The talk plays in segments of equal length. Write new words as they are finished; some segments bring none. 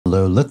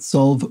Hello, let's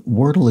solve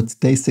Wordle. It's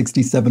day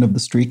 67 of the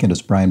streak, and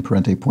as Brian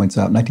Parente points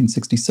out,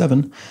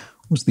 1967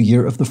 was the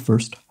year of the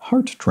first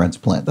heart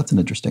transplant. That's an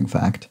interesting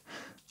fact.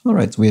 All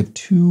right, so we have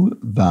two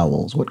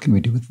vowels. What can we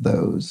do with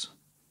those?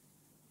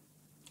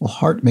 Well,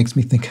 heart makes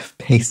me think of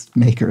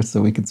pacemaker, so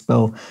we could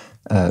spell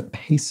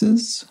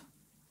paces.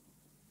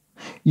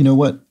 You know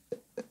what?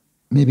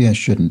 Maybe I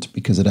shouldn't,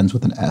 because it ends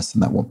with an S,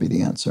 and that won't be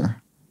the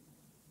answer.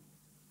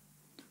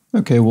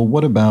 Okay, well,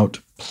 what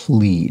about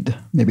plead?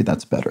 Maybe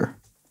that's better.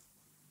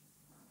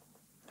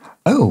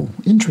 Oh,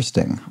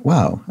 interesting.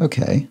 Wow,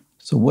 okay.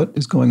 So what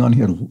is going on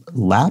here?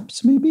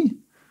 Lapse, maybe?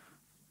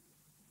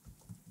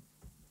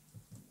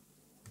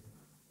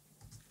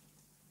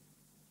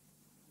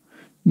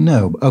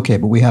 No, okay,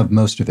 but we have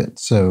most of it.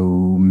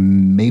 So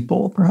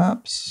maple,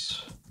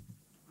 perhaps?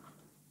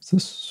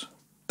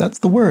 That's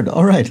the word.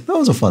 All right, that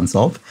was a fun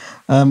solve.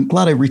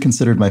 Glad I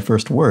reconsidered my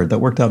first word. That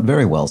worked out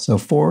very well. So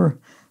four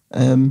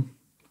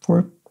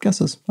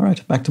guesses. All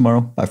right, back tomorrow.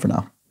 Bye for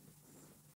now.